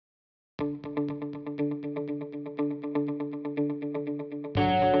Hello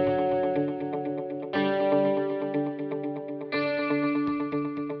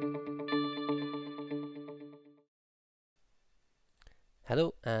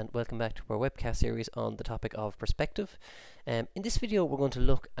and welcome back to our webcast series on the topic of perspective. In this video we're going to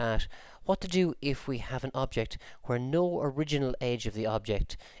look at what to do if we have an object where no original edge of the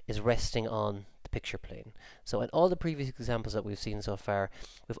object is resting on the picture plane. So in all the previous examples that we've seen so far,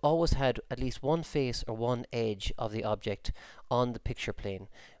 we've always had at least one face or one edge of the object on the picture plane,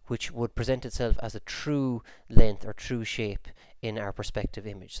 which would present itself as a true length or true shape in our perspective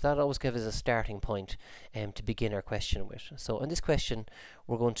image. So that always gives us a starting point to begin our question with. So in this question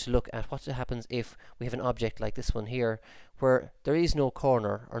we're going to look at what happens if we have an object like this one here where there is no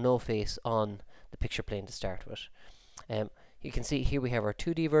corner or no face on the picture plane to start with. You can see here we have our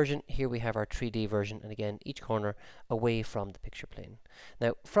 2D version, here we have our 3D version, and again each corner away from the picture plane.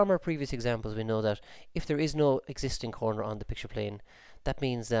 Now from our previous examples we know that if there is no existing corner on the picture plane, that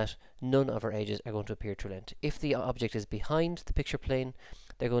means that none of our edges are going to appear true length. If the object is behind the picture plane,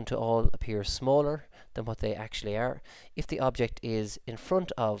 they're going to all appear smaller than what they actually are. If the object is in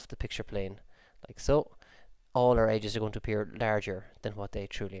front of the picture plane, like so, all our edges are going to appear larger than what they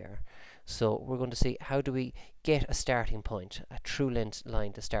truly are. So we're going to see how do we get a starting point, a true length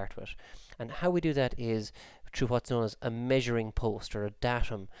line to start with. And how we do that is through what's known as a measuring post or a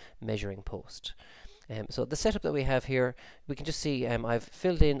datum measuring post. So the setup that we have here, we can just see I've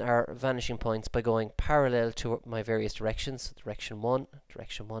filled in our vanishing points by going parallel to my various directions. Direction 1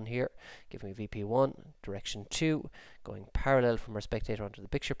 here, giving me VP1, direction 2, going parallel from our spectator onto the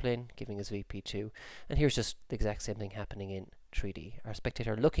picture plane, giving us VP2, and here's just the exact same thing happening in 3D. Our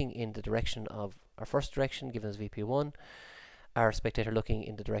spectator looking in the direction of our first direction, giving us VP1, our spectator looking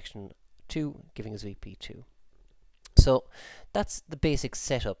in the direction 2, giving us VP2. So that's the basic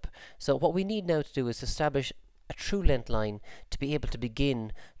setup. So what we need now to do is establish a true length line to be able to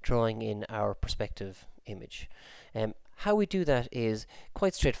begin drawing in our perspective image. How we do that is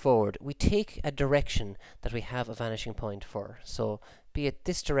quite straightforward. We take a direction that we have a vanishing point for. So be it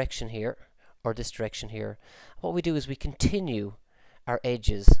this direction here or this direction here. What we do is we continue our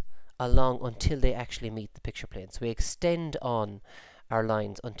edges along until they actually meet the picture plane. So we extend on our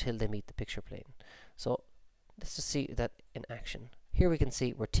lines until they meet the picture plane. So let's just see that in action. Here we can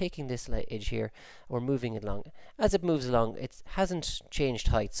see we're taking this edge here, we're moving it along. As it moves along, it hasn't changed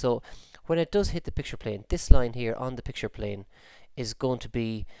height, so when it does hit the picture plane, this line here on the picture plane is going to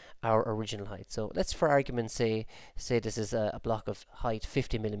be our original height. So let's, for argument's sake, say this is a block of height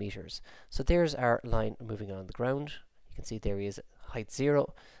 50 millimeters. So there's our line moving on the ground. You can see there he is at height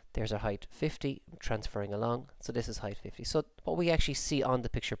 0. There's our height 50 transferring along. So this is height 50. So what we actually see on the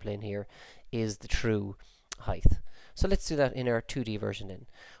picture plane here is the true height. So let's do that in our 2D version then.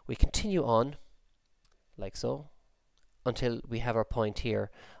 We continue on like so until we have our point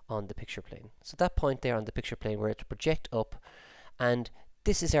here on the picture plane. So that point there on the picture plane, we're able to project up, and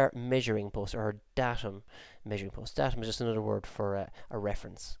this is our measuring post, or our datum measuring post. Datum is just another word for a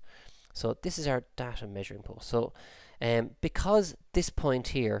reference. So this is our datum measuring post. So because this point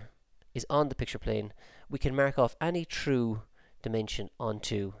here is on the picture plane, we can mark off any true dimension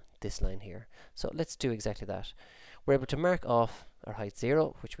onto this line here. So let's do exactly that. We're able to mark off our height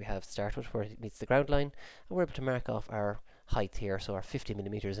 0, which we have started with where it meets the ground line, and we're able to mark off our height here, so our 50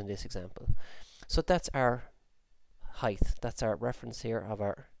 millimeters in this example. So that's our height, that's our reference here of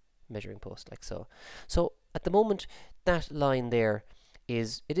our measuring post, like so. So at the moment that line there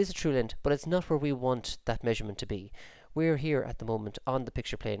is a true length, but it's not where we want that measurement to be. We're here at the moment on the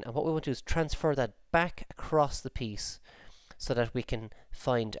picture plane, and what we want to do is transfer that back across the piece so that we can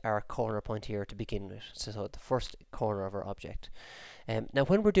find our corner point here to begin with, so the first corner of our object. Now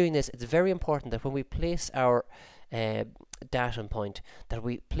when we're doing this, it's very important that when we place our datum point, that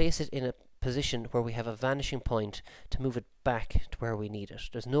we place it in a position where we have a vanishing point to move it back to where we need it.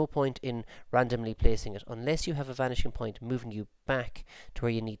 There's no point in randomly placing it. Unless you have a vanishing point moving you back to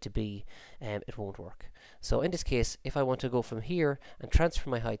where you need to be, it won't work. So in this case, if I want to go from here and transfer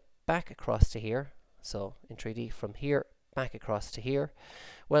my height back across to here, so in 3D from here back across to here,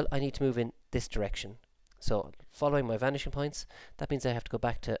 well, I need to move in this direction. So following my vanishing points, that means I have to go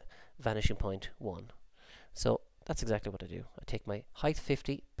back to vanishing point 1. So that's exactly what I do. I take my height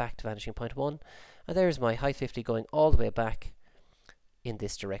 50 back to vanishing point 1, and there's my height 50 going all the way back in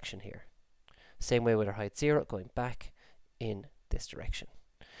this direction here. Same way with our height 0 going back in this direction.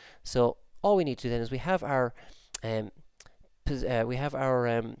 So all we need to do then is we have our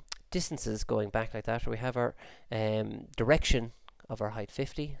distances going back like that, or we have our direction of our height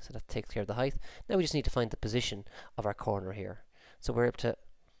 50, so that takes care of the height. Now we just need to find the position of our corner here. So we're able to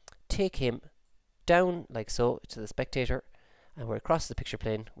take him down like so to the spectator, and we're across the picture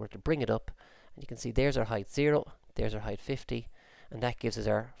plane, we're to bring it up, and you can see there's our height 0, there's our height 50, and that gives us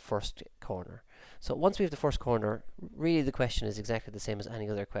our first corner. So once we have the first corner, really the question is exactly the same as any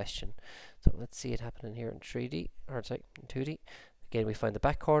other question. So let's see it happening here in 3D, or sorry, in 2D. Again, we find the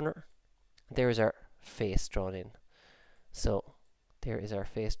back corner, there is our face drawn in. So there is our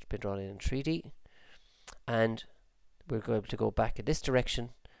face been drawn in 3D, and we're going to go back in this direction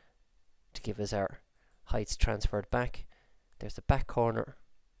to give us our heights transferred back. There's the back corner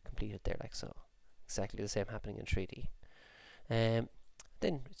completed there like so. Exactly the same happening in 3D.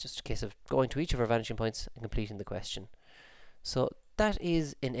 Then it's just a case of going to each of our vanishing points and completing the question. So that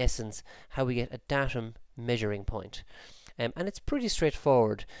is in essence how we get a datum measuring point. And it's pretty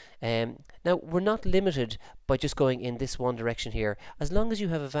straightforward. Now we're not limited by just going in this one direction here. As long as you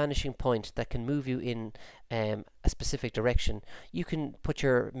have a vanishing point that can move you in a specific direction, you can put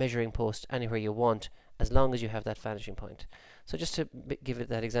your measuring post anywhere you want as long as you have that vanishing point. So just to give it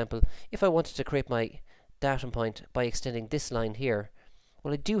that example, if I wanted to create my datum point by extending this line here,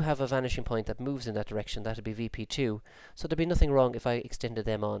 well, I do have a vanishing point that moves in that direction. That would be VP2. So there'd be nothing wrong if I extended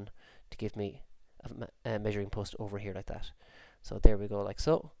them on to give me a measuring post over here like that. So there we go, like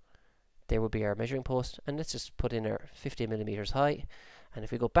so. There will be our measuring post, and let's just put in our 50 millimeters high. And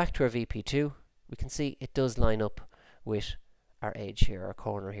if we go back to our VP2, we can see it does line up with our edge here, our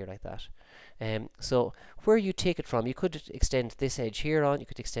corner here like that. So where you take it from, you could extend this edge here on, you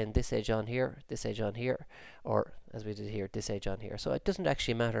could extend this edge on here, this edge on here, or as we did here, this edge on here. So it doesn't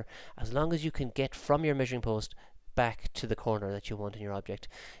actually matter as long as you can get from your measuring post back to the corner that you want in your object,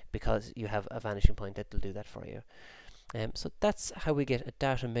 because you have a vanishing point that will do that for you. So that's how we get a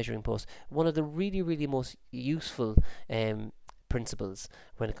datum measuring post. One of the really most useful principles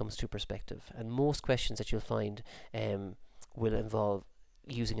when it comes to perspective, and most questions that you'll find will involve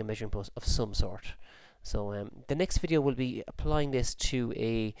using a measuring post of some sort. So the next video will be applying this to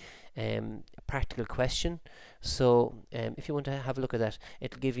a practical question. So if you want to have a look at that,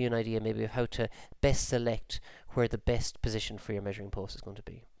 it'll give you an idea maybe of how to best select where the best position for your measuring post is going to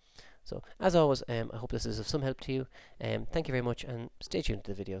be. So as always, I hope this is of some help to you. Thank you very much, and stay tuned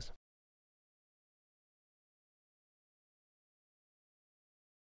to the videos.